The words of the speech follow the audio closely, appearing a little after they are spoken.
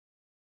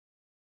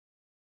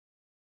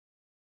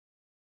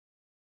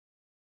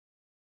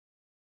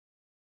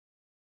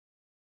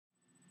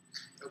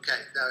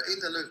Okay, now In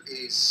the Loop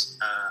is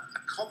a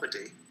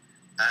comedy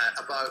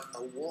about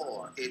a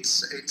war.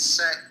 It's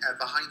set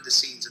behind the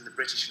scenes in the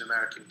British and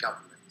American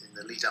government in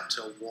the lead up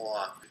to a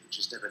war which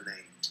is never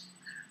named,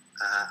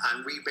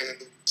 and we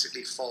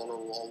basically follow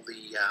all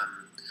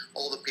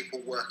the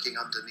people working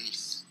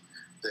underneath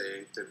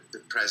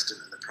the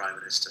president and the prime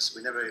minister. So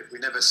we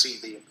never see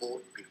the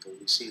important people.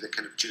 We see the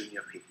kind of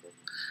junior people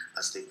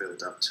as they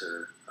build up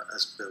to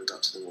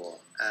the war.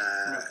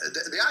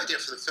 The idea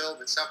for the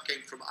film itself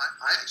came from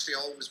I actually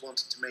always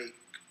wanted to make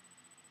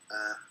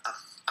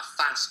a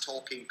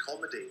fast-talking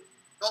comedy,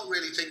 not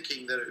really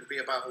thinking that it would be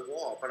about a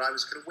war, but I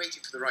was kind of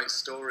waiting for the right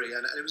story,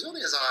 and it was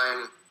only as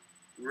I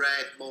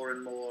read more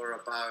and more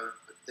about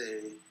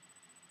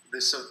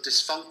the sort of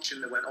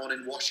dysfunction that went on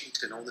in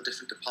Washington, all the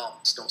different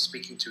departments not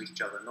speaking to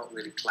each other, not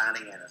really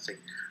planning anything,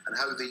 and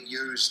how they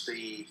used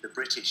the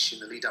British in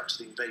the lead up to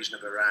the invasion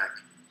of Iraq,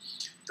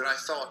 that I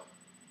thought,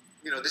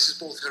 this is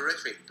both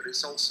horrific, but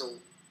it's also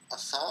a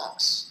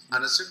farce.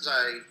 And as soon as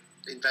I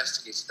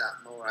investigated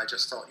that more, I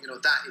just thought,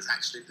 that is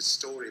actually the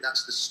story.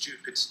 That's the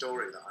stupid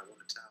story that I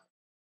want to tell.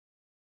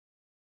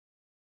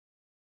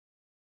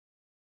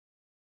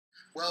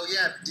 Well,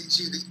 yeah,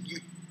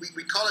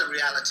 we call it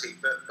reality,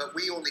 but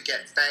we only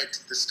get fed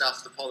the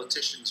stuff the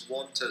politicians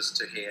want us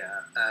to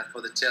hear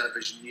for the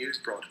television news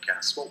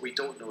broadcasts. What we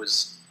don't know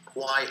is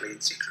quietly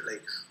and secretly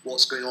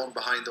what's going on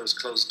behind those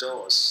closed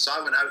doors. So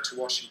I went out to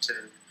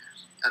Washington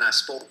and I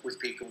spoke with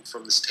people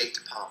from the State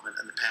Department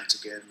and the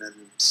Pentagon and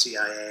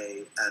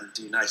CIA and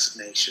the United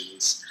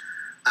Nations,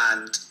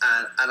 and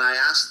I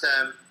asked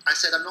them, I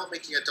said, I'm not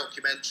making a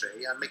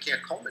documentary, I'm making a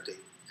comedy,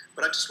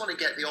 but I just want to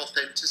get the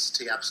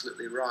authenticity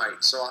absolutely right.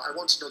 So I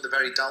want to know the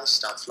very dull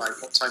stuff,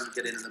 like what time you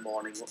get in the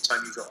morning, what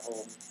time you got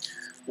home,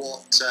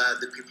 what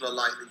the people are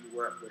like that you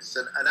work with.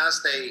 And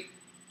as they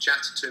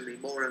chatted to me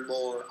more and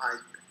more, I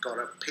got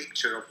a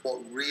picture of what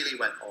really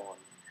went on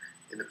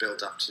in the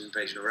build-up to the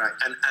invasion of Iraq,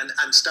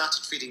 and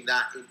started feeding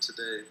that into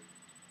the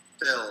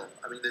film.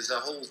 I mean, there's a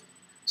whole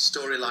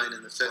storyline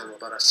in the film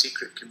about a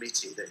secret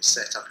committee that is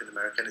set up in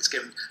America, and it's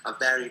given a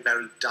very,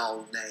 very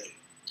dull name.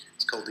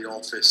 It's called the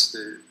Office,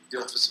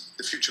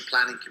 the Future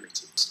Planning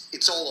Committee.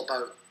 It's all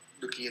about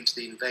looking into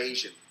the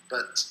invasion,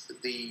 but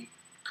the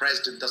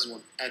president doesn't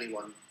want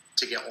anyone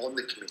to get on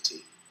the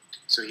committee,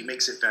 so he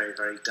makes it very,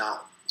 very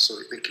dull, so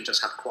they can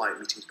just have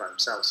quiet meetings by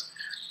themselves.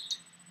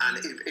 And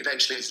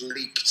eventually it's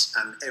leaked,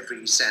 and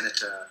every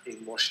senator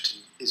in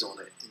Washington is on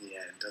it in the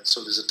end. And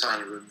so there's a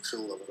tiny room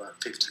full of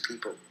about 50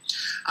 people.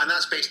 And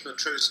that's based on a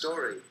true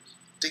story.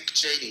 Dick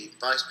Cheney,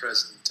 vice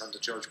president under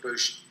George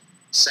Bush,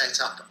 set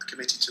up a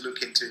committee to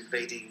look into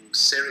invading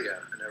Syria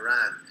and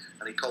Iran,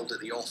 and he called it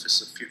the Office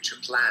of Future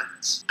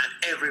Plans.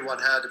 And everyone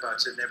heard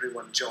about it, and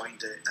everyone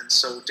joined it. And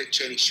so Dick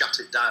Cheney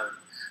shut it down,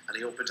 and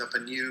he opened up a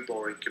new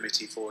boring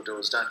committee 4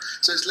 doors down.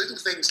 So it's little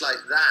things like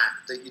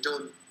that you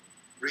don't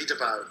read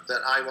about,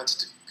 that I wanted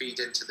to feed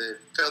into the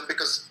film,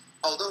 because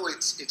although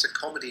it's a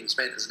comedy and it's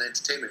meant as an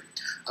entertainment,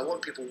 I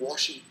want people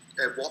watching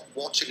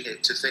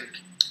it to think,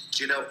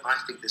 I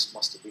think this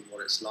must have been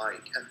what it's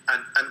like.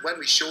 And when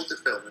we showed the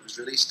film, it was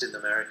released in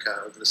America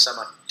over the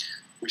summer,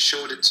 we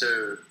showed it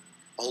to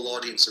a whole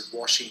audience of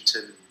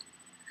Washington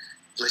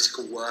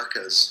political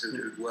workers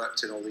who'd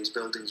worked in all these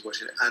buildings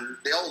watching it, and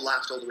they all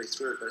laughed all the way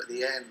through it, but at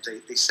the end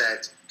they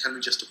said, can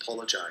we just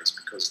apologise,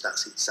 because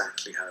that's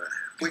exactly how it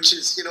happened. Which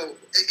is,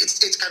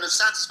 it's kind of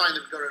satisfying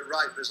that we got it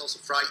right, but it's also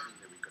frightening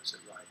that we got it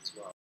right as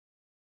well.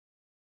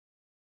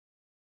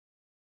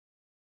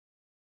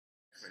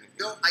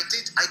 No, I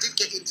did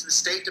get into the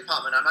State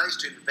Department. I managed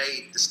to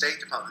invade the State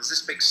Department. There's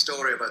this big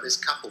story about this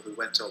couple who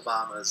went to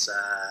Obama's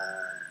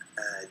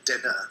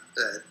dinner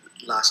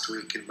last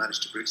week and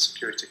managed to breach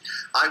security.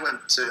 I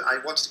wanted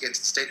to get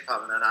into the State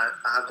Department, and I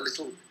have a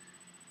little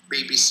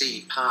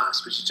BBC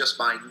pass, which is just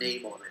my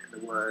name on it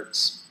and the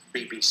words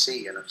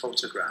BBC and a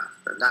photograph,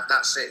 and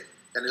that's it.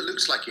 And it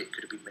looks like it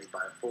could have been made by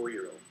a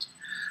 4-year-old.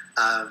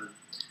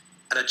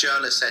 And a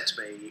journalist said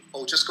to me,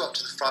 just go up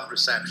to the front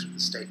reception of the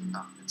State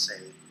Department and say,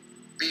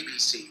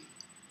 BBC,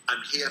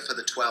 I'm here for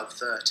the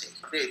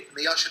 12:30. And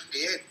they ushered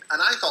me in,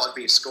 and I thought I'd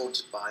be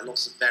escorted by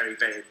lots of very,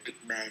 very big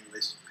men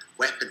with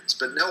weapons,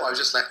 but no, I was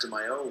just left on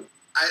my own.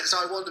 So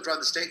I wandered around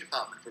the State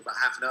Department for about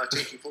half an hour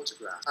taking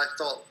photographs. I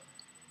thought,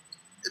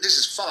 this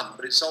is fun,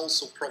 but it's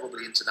also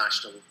probably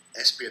international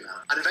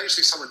espionage. And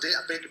eventually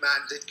a big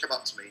man did come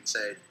up to me and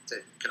said,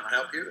 can I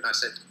help you? And I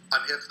said,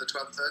 I'm here for the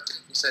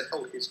 12:30. He said,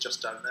 it's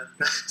just down there.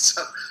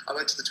 So I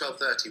went to the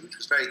 12:30, which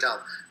was very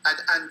dull.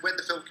 And when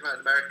the film came out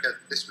in America,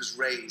 this was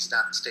raised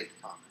at the State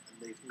Department,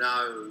 and they've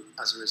now,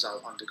 as a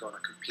result, undergone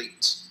a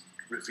complete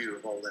review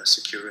of all their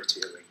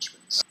security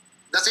arrangements.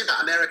 That's it,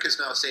 but America's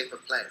now a safer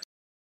place.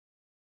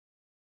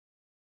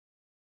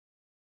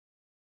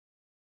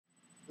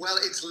 Well,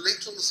 it's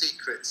little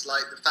secrets,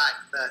 like the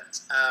fact that,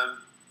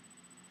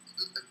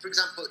 for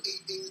example,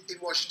 in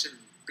Washington,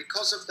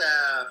 because of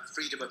their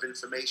freedom of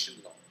information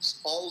laws,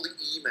 all the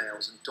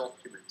emails and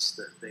documents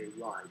that they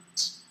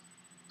write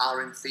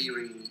are, in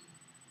theory,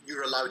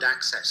 you're allowed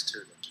access to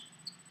them.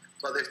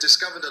 But they've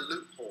discovered a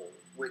loophole,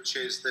 which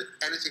is that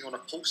anything on a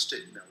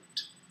post-it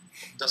note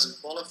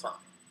doesn't qualify.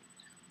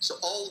 So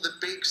all the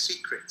big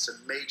secrets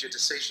and major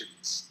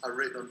decisions are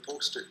written on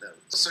post-it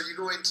notes. So you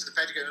go into the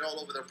Pentagon and all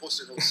over their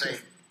post-it notes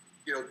saying,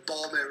 you know,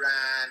 bomb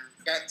Iran,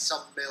 get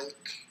some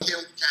milk,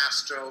 kill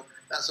Castro,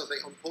 that sort of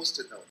thing on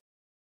post-it notes.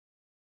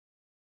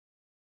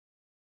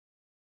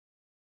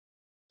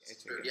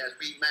 Yeah,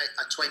 we met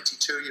a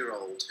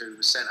 22-year-old who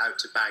was sent out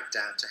to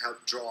Baghdad to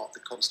help draw up the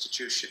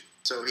constitution.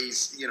 So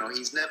he's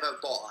never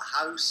bought a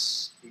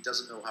house. He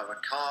doesn't know how a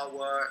car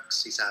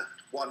works. He's had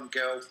one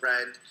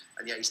girlfriend,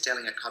 and yet he's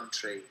telling a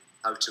country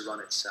how to run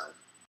itself.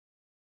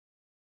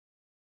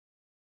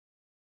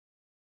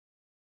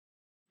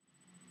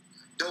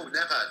 No,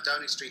 never.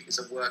 Downing Street is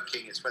it's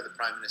where the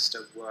Prime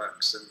Minister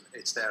works, and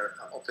it's their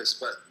office.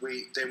 But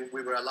we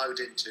were allowed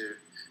into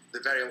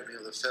the very opening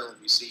of the film.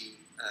 You see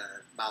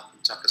Malcolm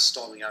Tucker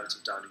storming out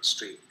of Downing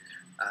Street,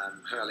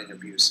 hurling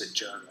abuse at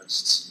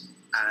journalists,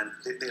 and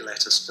they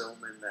let us film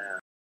in there.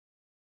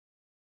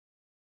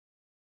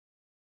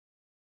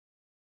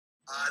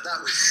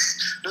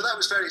 That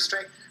was very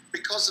strange.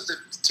 Because of the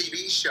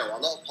TV show, a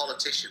lot of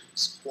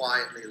politicians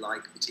quietly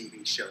like the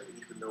TV show,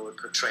 even though it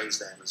portrays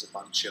them as a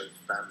bunch of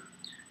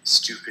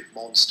stupid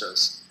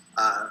monsters.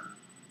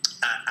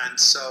 And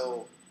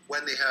so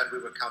when they heard we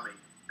were coming,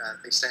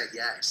 they said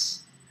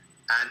yes.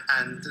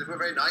 And they were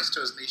very nice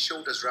to us, and they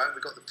showed us around.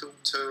 We got the full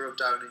tour of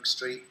Downing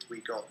Street.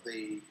 We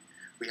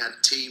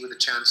had tea with the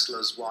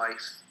Chancellor's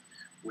wife.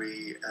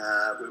 We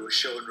were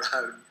shown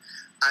around,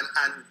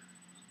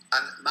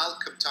 and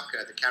Malcolm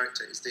Tucker, the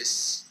character, is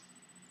this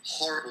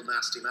horrible,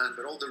 nasty man.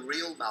 But all the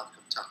real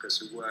Malcolm Tuckers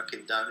who work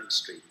in Downing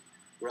Street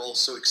were all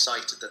so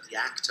excited that the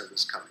actor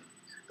was coming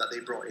that they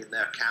brought in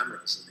their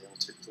cameras and they all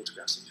took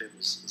photographs of him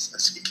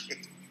as he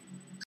came.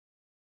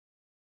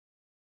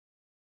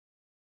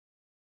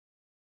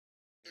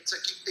 It's an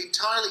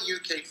entirely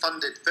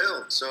UK-funded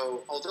film,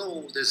 so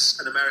although there's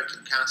an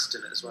American cast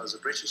in it as well as a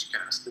British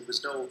cast, there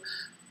was no.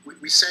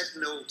 We said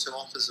no to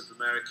offers of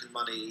American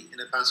money in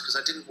advance because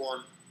I didn't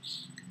want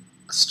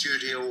a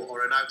studio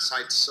or an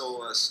outside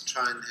source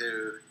trying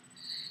to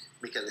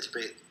make it a little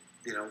bit,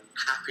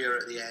 happier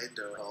at the end,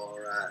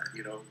 or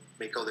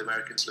make all the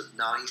Americans look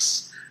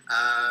nice.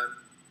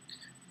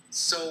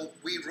 So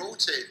we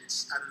wrote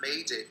it and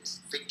made it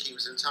thinking it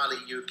was an entirely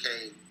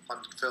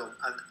UK-funded film,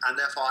 and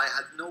therefore I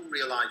had no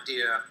real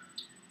idea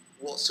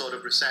what sort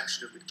of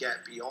reception it would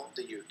get beyond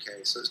the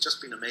UK. So it's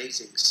just been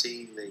amazing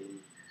seeing the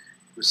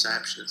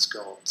reception it's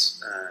got.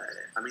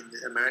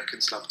 The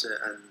Americans loved it,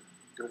 and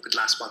it opened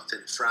last month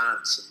in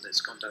France, and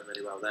it's gone down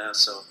really well there.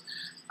 So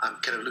I'm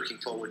kind of looking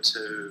forward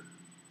to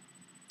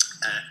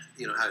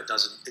how it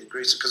does in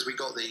Greece, because we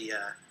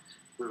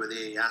were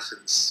the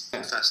Athens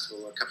Film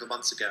Festival a couple of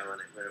months ago,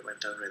 and it went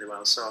down really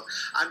well. So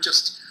I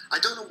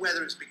don't know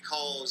whether it's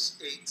because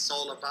it's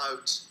all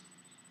about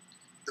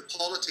the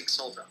politics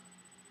of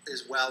it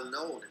is well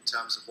known in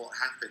terms of what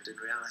happened in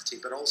reality,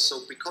 but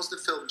also because the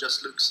film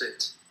just looks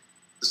at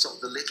the sort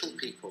of the little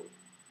people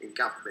in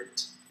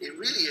government. It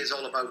really is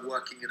all about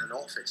working in an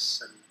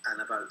office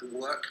and about the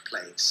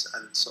workplace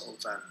and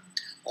sort of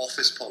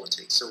office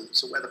politics.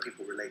 So whether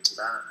people relate to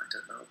that, I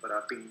don't know. But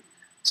I've been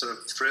sort of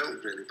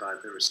thrilled really by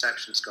the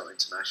reception it's got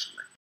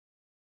internationally.